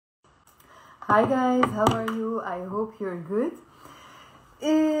Hi guys, how are you? I hope you're good.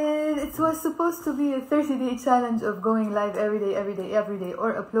 It was supposed to be a 30-day challenge of going live every day,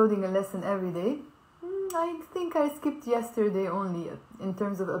 or uploading a lesson every day. I think I skipped yesterday only in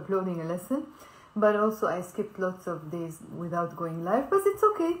terms of uploading a lesson, but also I skipped lots of days without going live, but it's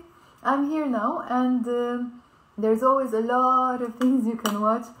okay. I'm here now, and there's always a lot of things you can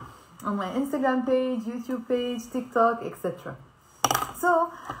watch on my Instagram page, YouTube page, TikTok, etc.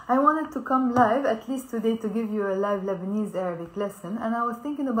 So I wanted to come live at least today to give you a live Lebanese Arabic lesson, and I was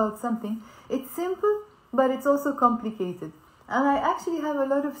thinking about something. It's simple, but it's also complicated, and I actually have a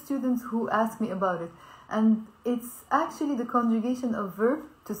lot of students who ask me about it, and it's actually the conjugation of verb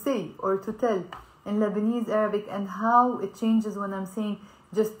to say or to tell in Lebanese Arabic, and how it changes when I'm saying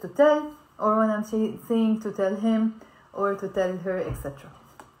just to tell, or when I'm saying to tell him or to tell her, etc.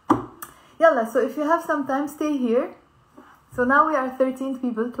 Yalla, so if you have some time, stay here. So now we are 13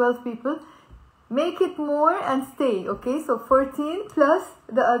 people, 12 people. Make it more and stay, okay? So 14 plus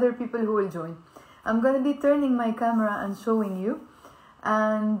the other people who will join. I'm going to be turning my camera and showing you.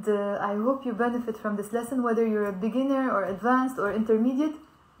 And I hope you benefit from this lesson, whether you're a beginner or advanced or intermediate.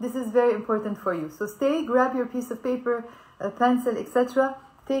 This is very important for you. So stay, grab your piece of paper, a pencil, etc.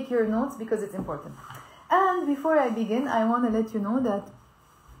 Take your notes because it's important. And before I begin, I want to let you know that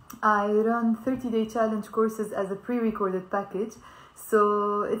I run 30-day challenge courses as a pre-recorded package.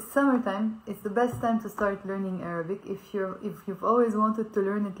 So it's summertime. It's the best time to start learning Arabic. If you've always wanted to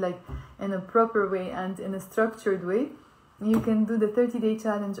learn it like in a proper way and in a structured way, you can do the 30-day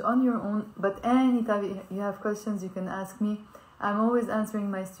challenge on your own. But anytime you have questions, you can ask me. I'm always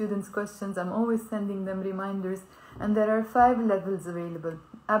answering my students' questions. I'm always sending them reminders. And there are 5 levels available: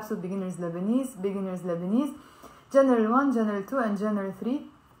 Absolute Beginners Lebanese, General 1, General 2, and General 3.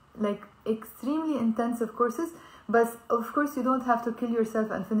 Like extremely intensive courses, but of course you don't have to kill yourself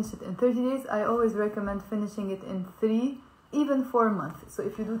and finish it in 30 days. I always recommend finishing it in 3, even 4 months. So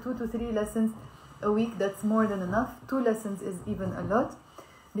if you do 2 to 3 lessons a week, that's more than enough. 2 lessons is even a lot,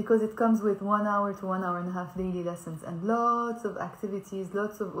 because it comes with 1 hour to 1 hour and a half daily lessons, and lots of activities,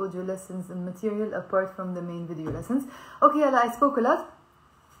 lots of audio lessons and material apart from the main video lessons. Okay, I spoke a lot.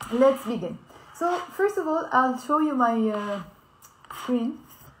 Let's begin. So first of all, I'll show you my screen.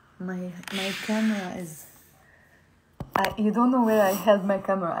 My camera is... you don't know where I held my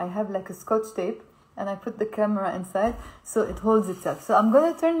camera. I have like a scotch tape, and I put the camera inside so it holds itself. So I'm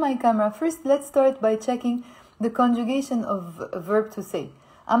going to turn my camera. First, let's start by checking the conjugation of a verb to say.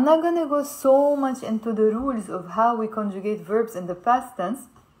 I'm not going to go so much into the rules of how we conjugate verbs in the past tense.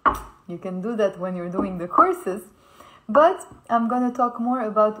 You can do that when you're doing the courses. But I'm going to talk more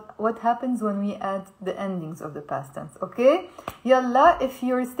about what happens when we add the endings of the past tense, okay? Yalla, if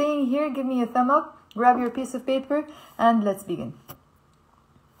you're staying here, give me a thumb up, grab your piece of paper, and let's begin.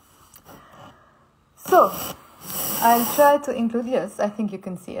 So, I'll try to include, yes, I think you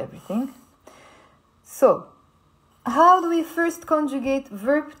can see everything. So, how do we first conjugate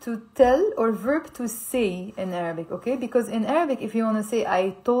verb to tell or verb to say in Arabic, okay? Because in Arabic, if you want to say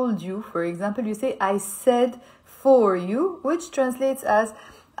I told you, for example, you say I said for you, which translates as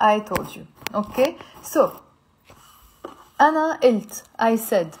I told you, okay? So, أنا قلت, I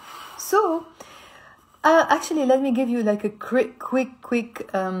said. So, actually, let me give you like a quick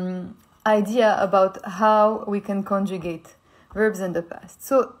idea about how we can conjugate verbs in the past.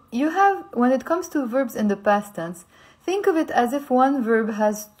 So, you have, when it comes to verbs in the past tense, think of it as if one verb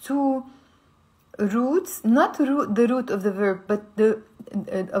has 2 roots, not the root of the verb, but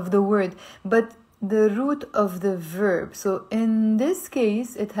of the word, but the root of the verb. So in this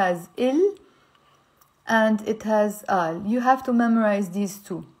case, it has il and it has al. You have to memorize these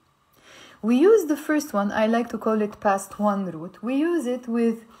 2. We use the first one, I like to call it past 1 root. We use it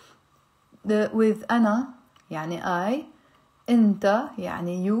with أنا, يعني I, أنت,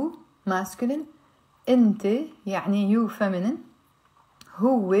 يعني you, masculine, أنت, يعني you, feminine,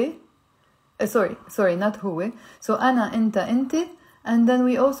 هو, sorry, not هو. So أنا, أنت, أنت. And then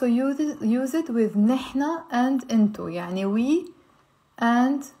we also use it with نحن and انتو, يعني we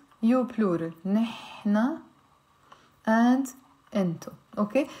and you plural, نحن and انتو,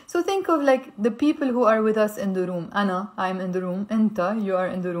 okay? So think of like the people who are with us in the room. أنا, I'm in the room. أنت, you are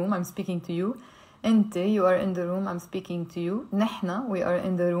in the room, I'm speaking to you. أنت, you are in the room, I'm speaking to you. نحن, we are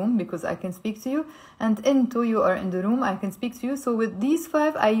in the room because I can speak to you. And انتو, you are in the room, I can speak to you. So with these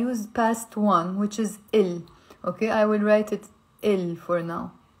 5, I use past 1, which is il, okay? I will write it il for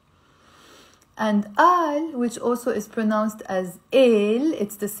now. And al, which also is pronounced as il,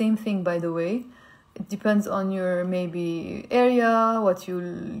 it's the same thing, by the way. It depends on your maybe area, what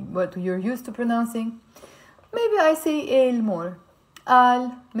you're used to pronouncing. Maybe I say il more.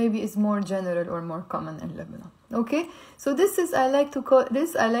 Al maybe is more general or more common in Lebanon. Okay, so this is I like to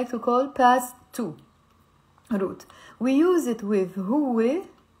call past two root. We use it with هو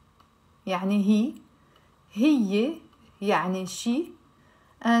يعني he, هي يعني she,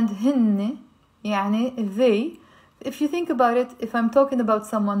 and هن يعني they. If you think about it, if I'm talking about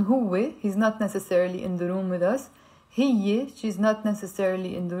someone هو, he's not necessarily in the room with us. هي, she's not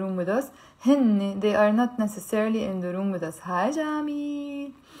necessarily in the room with us. هن, they are not necessarily in the room with us. Hi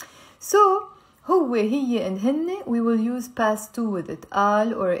Jamil. So هو, هي, and هن, we will use past two with it,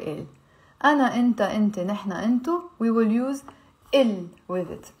 al or el. أنا, أنت, أنت, نحن, أنتو, we will use il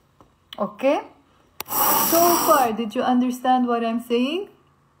with it. Okay? So far, did you understand what I'm saying?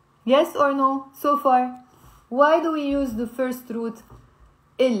 Yes or no? So far. Why do we use the first root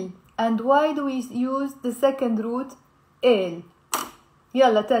il? And why do we use the second root el?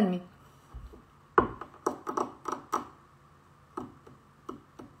 Yalla, tell me.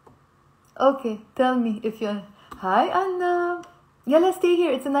 Okay, tell me if you're... Hi, Anna. Yalla, stay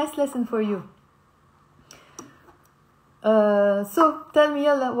here. It's a nice lesson for you. So, tell me,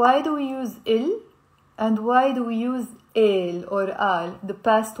 yalla, why do we use il? And why do we use el or al? The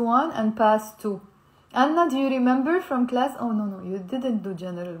past one and past two. Anna, do you remember from class? Oh, no, you didn't do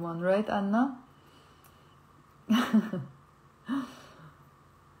general one, right, Anna?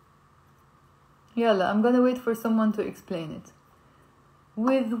 Yalla, I'm gonna wait for someone to explain it.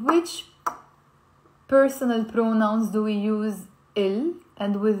 With which personal pronouns do we use il?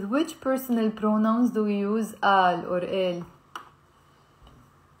 And with which personal pronouns do we use al or el?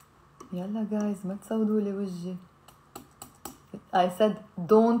 Yalla guys, ما تصودوا لي وجهي. I said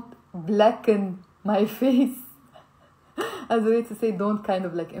don't blacken my face as a way to say don't kind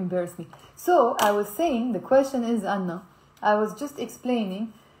of like embarrass me. So I was saying the question is, Anna, I was just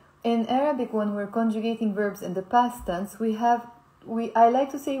explaining in Arabic when we're conjugating verbs in the past tense, I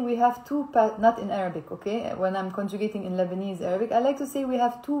like to say we have two not in Arabic, okay? When I'm conjugating in Lebanese Arabic, I like to say we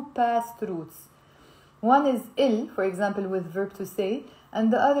have two past roots. One is il, for example, with verb to say,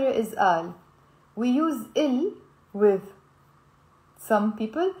 and the other is al. We use il with some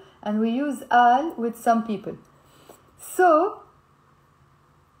people, and we use al with some people. So,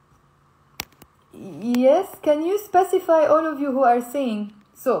 yes, can you specify, all of you who are saying?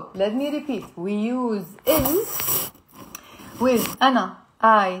 So, let me repeat. We use il with أنا,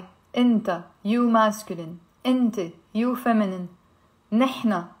 I, أنت, you masculine, أنت, you feminine,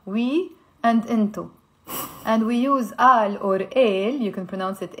 نحن, we, and أنتو. And we use al or el, you can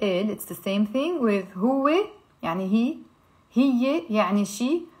pronounce it el, it's the same thing, with هو, يعني he, هي, يعني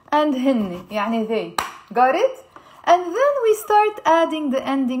she, and هن, يعني they. Got it? And then we start adding the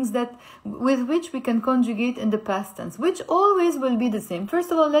endings with which we can conjugate in the past tense, which always will be the same.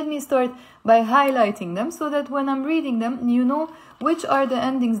 First of all, let me start by highlighting them so that when I'm reading them, you know which are the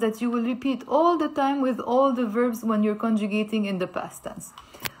endings that you will repeat all the time with all the verbs when you're conjugating in the past tense.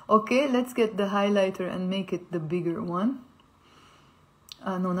 Okay, let's get the highlighter and make it the bigger one.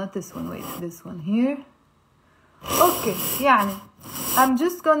 No, not this one. Wait, this one here. Okay, يعني I'm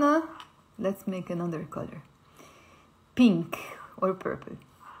just gonna... Let's make another color. Pink or purple.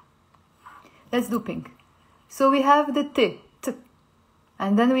 Let's do pink. So we have the t,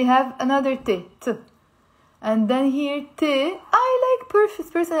 and then we have another t, and then here t.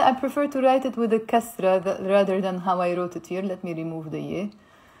 Personally, I prefer to write it with a kasra rather than how I wrote it here. Let me remove the ye.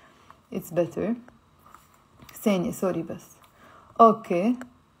 It's better. Sorry, bas. Okay.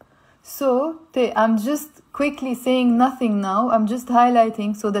 So, I'm just quickly saying nothing now. I'm just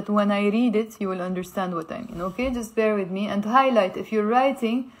highlighting so that when I read it, you will understand what I mean. Okay, just bear with me and highlight. If you're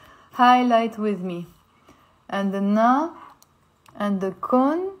writing, highlight with me. And the na and the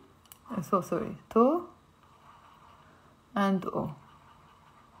kon. To and o.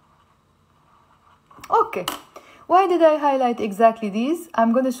 Okay. Why did I highlight exactly these?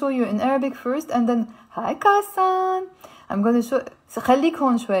 I'm going to show you in Arabic first and then hi Kassan. I'm going to show خليك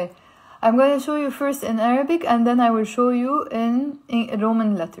هون شوي. I'm going to show you first in Arabic and then I will show you in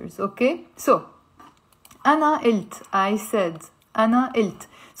Roman letters, okay? So, أنا قلت, I said, أنا قلت.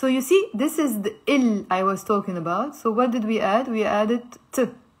 So you see, this is the il I was talking about. So what did we add? We added t.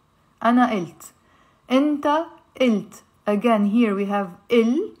 أنا قلت. أنت قلت. Again, here we have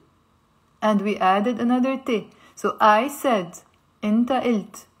il and we added another t. So I said, أنت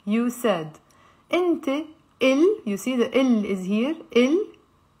قلت. You said. أنت il, you see the il is here, il,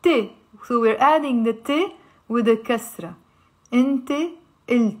 t. So we're adding the t with a kasra. Inti,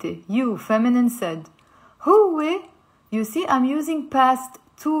 ilti. You, feminine, said. Huwe, you see I'm using past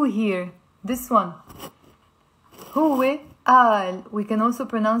two here. This one. Huwe, al. We can also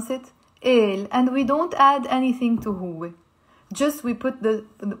pronounce it el. And we don't add anything to huwe. just we put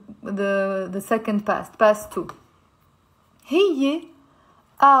the second past two. هي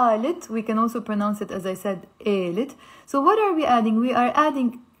قالت, we can also pronounce it as I said, قالت. So what are we adding? We are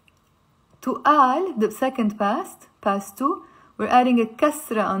adding to قال, the second past two, we're adding a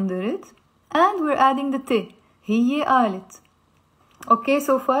كسرة under it, and we're adding the T. هي قالت. Okay,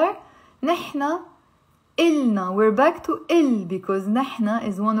 so far? نحنا إلنا. We're back to إل because نحنا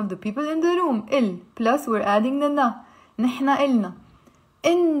is one of the people in the room. إل. Plus we're adding the na. نحنا إلنا.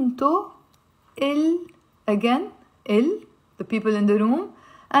 إنتو إل. Again, إل, the people in the room.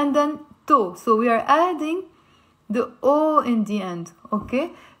 And then to. So we are adding the O in the end.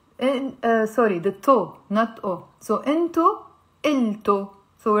 Okay? Sorry, the to, not O. So إنتو إلتو.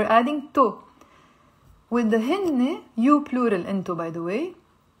 So we're adding to. With the هن, you plural إنتو by the way.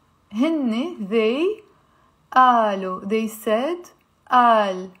 هن, they, قالوا, they said,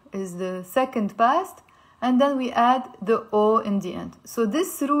 قال is the second past, and then we add the O in the end. So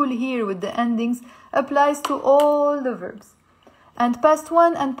this rule here with the endings applies to all the verbs. And past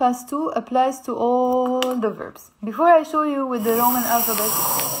one and past two applies to all the verbs. Before I show you with the Roman alphabet,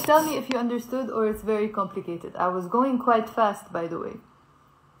 tell me if you understood or it's very complicated. I was going quite fast, by the way.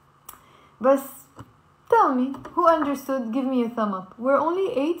 But tell me, who understood? Give me a thumb up. We're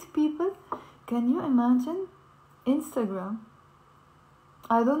only 8 people. Can you imagine? Instagram.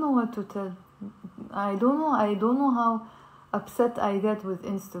 I don't know what to tell. I don't know how upset I get with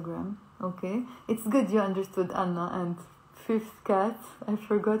Instagram. Okay? It's good you understood, Anna, and fifth cat. I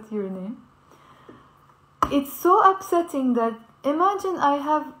forgot your name. It's so upsetting that imagine I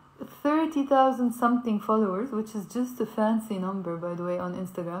have 30,000 something followers, which is just a fancy number, by the way, on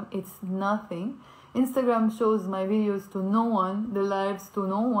Instagram. It's nothing. Instagram shows my videos to no one, the lives to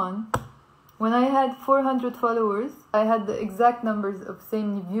no one. When I had 400 followers, I had the exact numbers of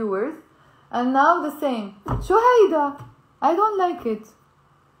same viewers, and now the same. شو هيدا? I don't like it.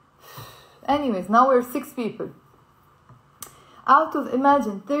 Anyways, now we're 6 people. Out of,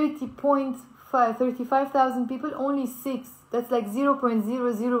 imagine, 35,000 people, only 6. That's like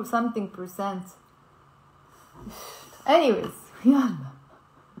 0.00 something percent. Anyways, yeah.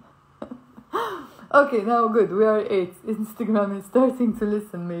 Okay, now good, we are 8. Instagram is starting to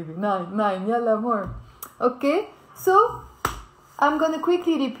listen, maybe. 9, yalla, more. Okay, so I'm gonna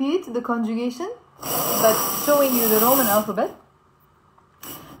quickly repeat the conjugation, but showing you the Roman alphabet.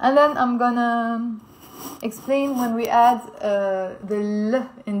 And then I'm gonna explain when we add the L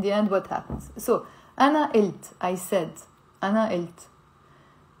in the end what happens. So, أنا قلت, I said. أنا قلت.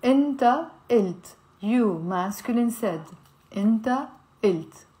 أنت قلت. You, masculine, said. أنت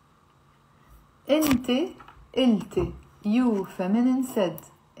قلت. أنت قلت. You, feminine,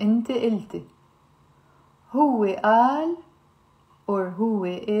 said. أنت قلت. هو قال or هو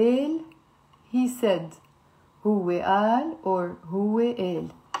قال. He said. هو قال or هو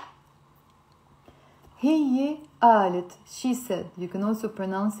قال. هي قالت. She said. You can also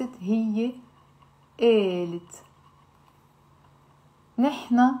pronounce it هي قالت.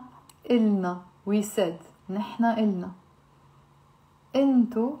 نحنا قلنا. We said. نحنا قلنا.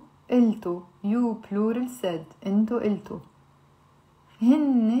 انتو قلتوا. You plural said. انتو قلتوا.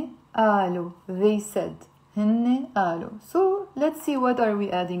 هن قالوا. They said. هن قالوا. So let's see what are we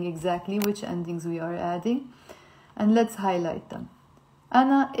adding exactly, which endings we are adding, and let's highlight them.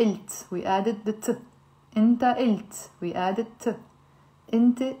 أنا قلت. We added the T. أنت قلت. We added T.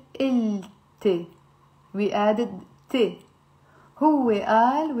 أنت قلت. We added T. هو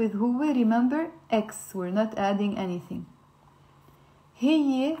قال. With هو, remember X. We're not adding anything.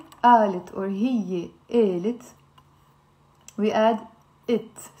 هي قالت or هي قالت. We add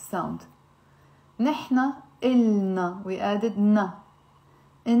it sound. نحنا قلنا. We added نا.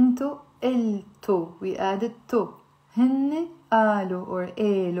 انتو قلتوا. We added تو. هن قالوا or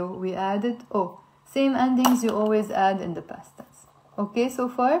قالوا. We added O. Same endings you always add in the past tense. Okay, so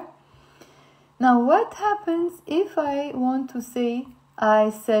far? Now what happens if I want to say I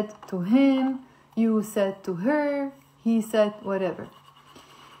said to him, you said to her, he said whatever?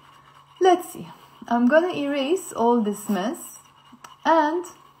 Let's see. I'm gonna erase all this mess and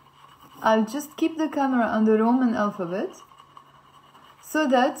I'll just keep the camera on the Roman alphabet so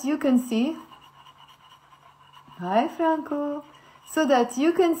that you can see. Hi Franco. So that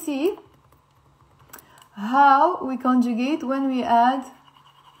you can see how we conjugate when we add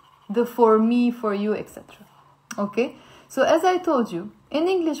the for me, for you, etc. Okay? So as I told you, in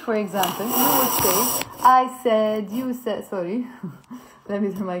English, for example, you would say, I said, you said, sorry, let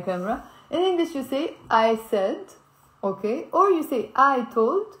me turn my camera. In English, you say, I said, okay? Or you say, I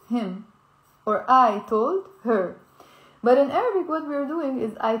told him, or I told her. But in Arabic, what we're doing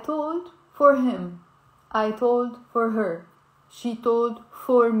is, I told for him, I told for her. she told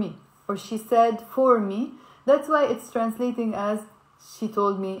for me, or she said for me. That's why it's translating as she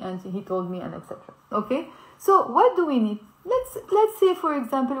told me and he told me and etc. Okay, so what do we need? Let's say, for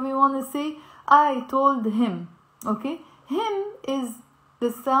example, we want to say I told him. Okay, him is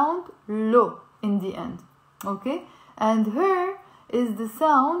the sound lo in the end. Okay, and her is the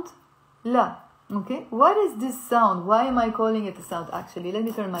sound la. Okay, what is this sound? Why am I calling it a sound? Actually, let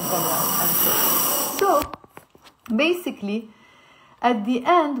me turn my camera on and show. So basically, at the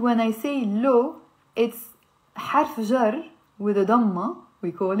end, when I say lo, it's harf jar with a dhamma,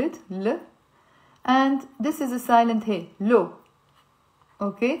 we call it l, and this is a silent he, lo.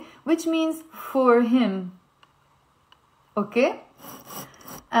 Okay, which means for him. Okay,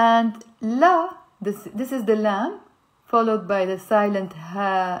 and la, this is the lam, followed by the silent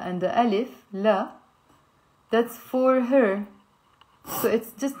ha and the alif, la. That's for her. So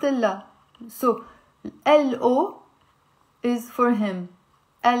it's just a la. So lo is for him,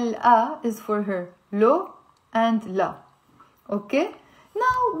 la is for her, lo and la. Okay,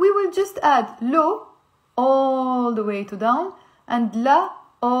 now we will just add lo all the way to down and la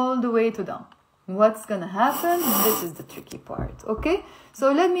all the way to down. What's gonna happen? This is the tricky part. Okay,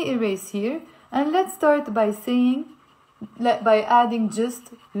 so let me erase here and let's start by saying, by adding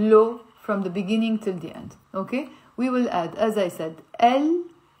just lo from the beginning till the end. Okay, we will add, as I said,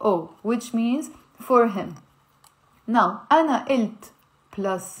 lo, which means for him. Now ana ilt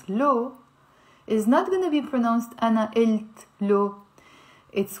plus lo is not going to be pronounced ana ilt lo.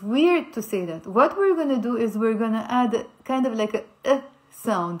 It's weird to say that. What we're going to do is we're going to add kind of like a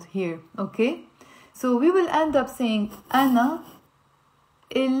sound here. Okay, so we will end up saying ana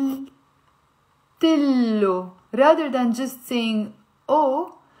iltillo. Rather than just saying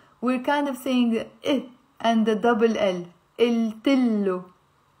o, we're kind of saying the I and the double L. Iltillo.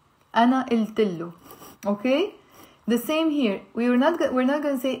 Ana iltillo. Okay? The same here. We're not going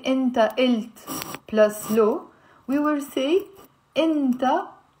to say inta ilt plus lo. We will say inta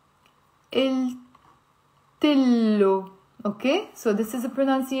iltillo. Okay? So this is a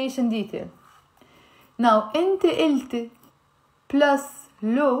pronunciation detail. Now, inta ilte plus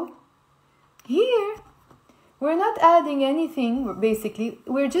lo. Here, we're not adding anything, basically.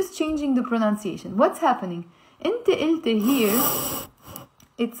 We're just changing the pronunciation. What's happening? Inta ilte here,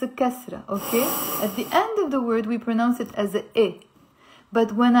 it's a kasra, okay? At the end of the word, we pronounce it as a e.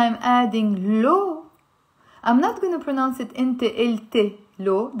 But when I'm adding lo, I'm not going to pronounce it inta ilte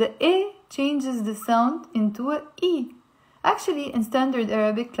lo. The e changes the sound into a e. Actually, in standard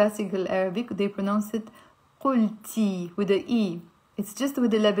Arabic, classical Arabic, they pronounce it qulti with a e. It's just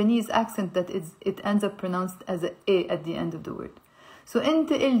with the Lebanese accent that it ends up pronounced as a at the end of the word. So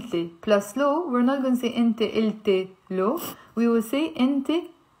inte ilte plus lo, we're not going to say inte ilte lo. We will say inte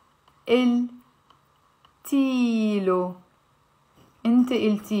iltilo. Inte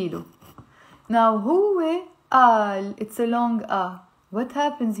iltilo. Now huwe al, it's a long a. What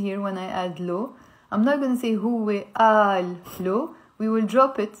happens here when I add lo? I'm not going to say huwe al lo. We will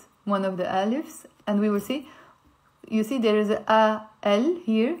drop it, one of the alifs, and we will say, you see there is a L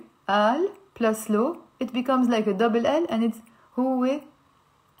here, al plus lo. It becomes like a double L and it's huwe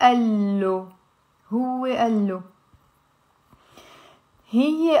allo. Huwe allo.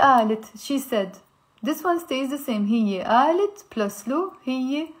 Hiye alet, she said. This one stays the same. Hiye alet plus lo,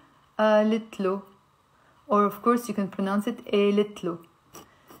 hiye alet lo. Or of course you can pronounce it alet lo.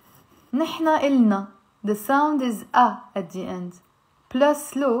 Nihna ilna. The sound is a at the end.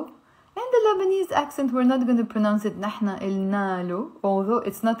 Plus lo. In the Lebanese accent, we're not going to pronounce it nahna ilnalo, although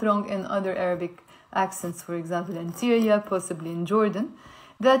it's not wrong in other Arabic accents, for example, in Syria, possibly in Jordan,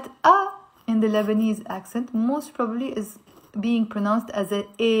 that a in the Lebanese accent most probably is being pronounced as a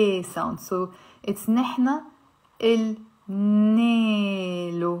sound. So it's nahna ilnelo.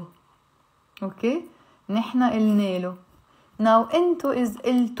 Okay? Nahna ilnelo. Now, into is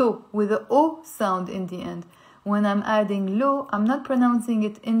ilto with the o sound in the end. When I'm adding lo, I'm not pronouncing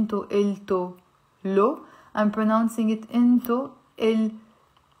it into ilto lo. I'm pronouncing it into iltulo.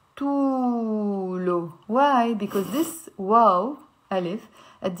 Why? Because this waw, alif,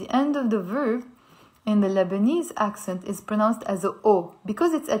 at the end of the verb in the Lebanese accent is pronounced as a o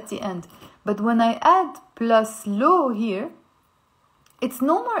because it's at the end. But when I add plus lo here, it's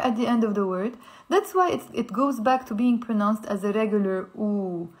no more at the end of the word. That's why it goes back to being pronounced as a regular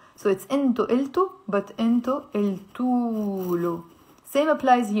oo. So it's into ilto, but into iltulo. Same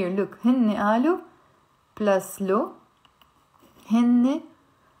applies here. Look, hinne alu plus lo. Hinne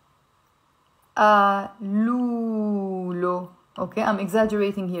alulo. Okay, I'm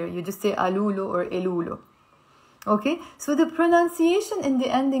exaggerating here. You just say alulo or elulo. Okay, so the pronunciation in the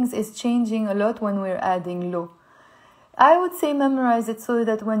endings is changing a lot when we're adding lo. I would say memorize it so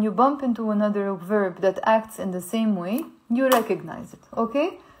that when you bump into another verb that acts in the same way, you recognize it,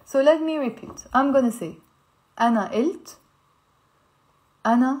 okay? So let me repeat. I'm gonna say أنا قلت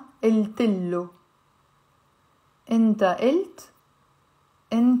أنا قلت له أنت قلت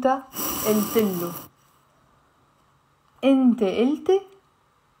أنت قلت له أنت قلت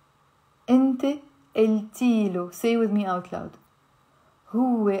أنت قلتي له. Say with me out loud.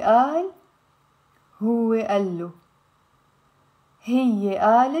 هو قال هو قال له هي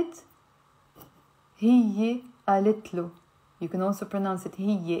قالت هي قالت له. You can also pronounce it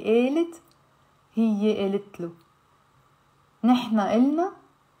هي قالت هي قالت له. نحنا قلنا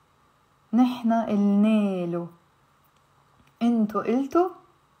نحنا قلنا له. انتو قلتوا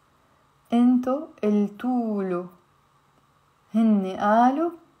انتو قلتوا له. هن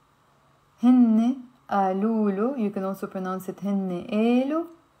قالوا هن قالوا له. You can also pronounce it هن قالوا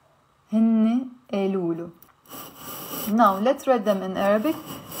هن قالوا له. Now let's read them in Arabic.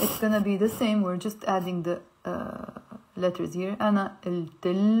 It's gonna be the same. We're just adding the letters here. أنا قلت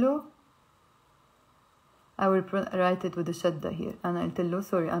له. I will write it with a shadda here. أنا قلت له.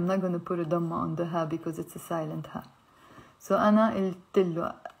 Sorry, I'm not gonna put a dhamma on the ha because it's a silent ha. So أنا قلت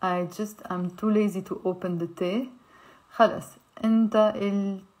له. I'm too lazy to open the te. خلاص. أنت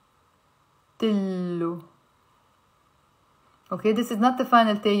قلت له. Okay, this is not the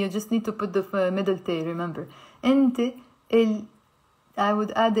final te. You just need to put the middle te. Remember. أنت I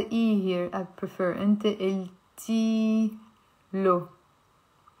would add the e here. I prefer. أنت قلتي له.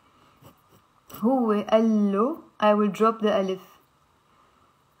 هو قال له. I will drop the alif.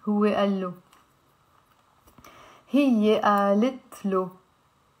 هو قال له. هي قالت له.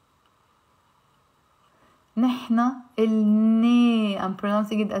 نحنا قلنا. I'm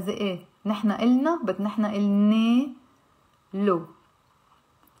pronouncing it as a a. نحنا قلنا but نحنا قلنا له.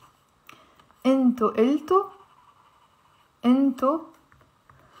 انتو قلتوا انتو.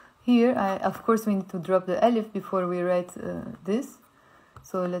 Here of course we need to drop the alif before we write this.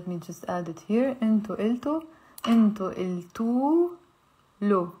 So let me just add it here. انتو قلتوا انتو قلتوا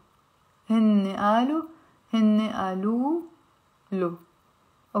له. هن قالوا هن قالوا له.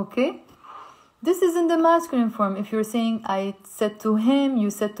 Okay? This is in the masculine form. If you're saying I said to him,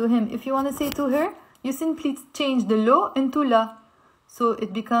 you said to him. If you want to say to her, you simply change the lo into la. So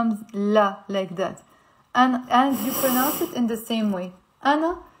it becomes la, like that. And you pronounce it in the same way.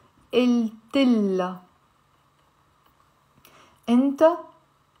 أنا قلت لها. أنت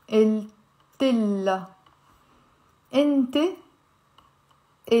قلت لها. أنت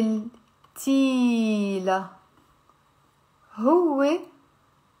قلتي له. هو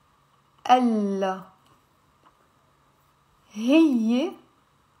قال له. هي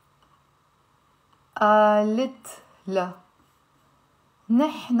قالت له.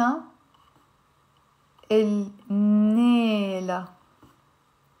 نحنا قلنا له.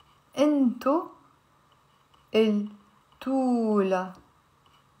 انتو قلتوا له.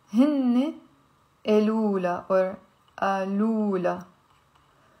 هن قالوا له or قالوا له.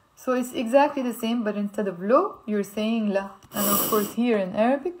 So it's exactly the same, but instead of lo, you're saying la. And of course here in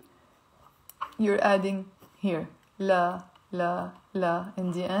Arabic, you're adding here la, la, la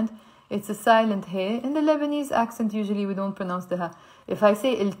in the end. It's a silent he. In the Lebanese accent, usually we don't pronounce the ha. If I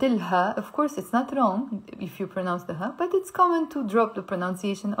say iltilha, of course it's not wrong if you pronounce the ha, but it's common to drop the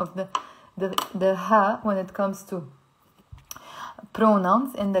pronunciation of the ha when it comes to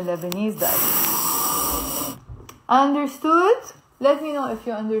pronouns in the Lebanese dialect. Understood? Let me know if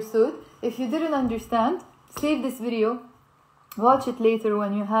you understood. If you didn't understand, save this video, watch it later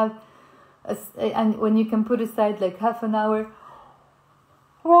when you have and when you can put aside like half an hour,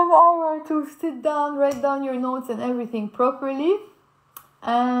 1 hour to sit down, write down your notes and everything properly.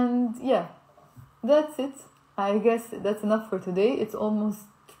 And yeah, that's it. I guess that's enough for today. It's almost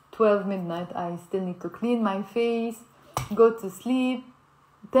 12 midnight. I still need to clean my face, go to sleep.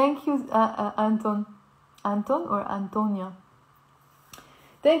 Thank you, Anton or Antonia.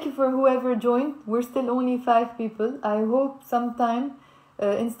 Thank you for whoever joined. We're still only 5 people. I hope sometime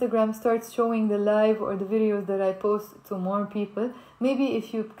Instagram starts showing the live or the videos that I post to more people. Maybe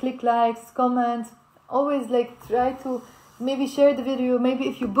if you click likes, comments, always like try to maybe share the video. Maybe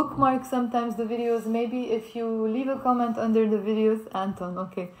if you bookmark sometimes the videos. Maybe if you leave a comment under the videos. Anton,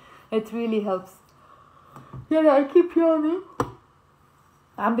 okay. It really helps. Yeah, I keep yawning.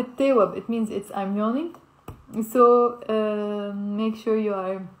 عم بتتوب. It means I'm yawning. So make sure you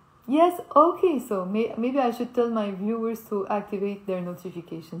are. Yes, okay. So maybe I should tell my viewers to activate their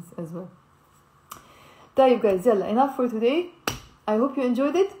notifications as well. طيب guys, يلا, enough for today. I hope you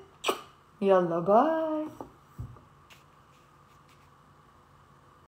enjoyed it. Yalla, bye.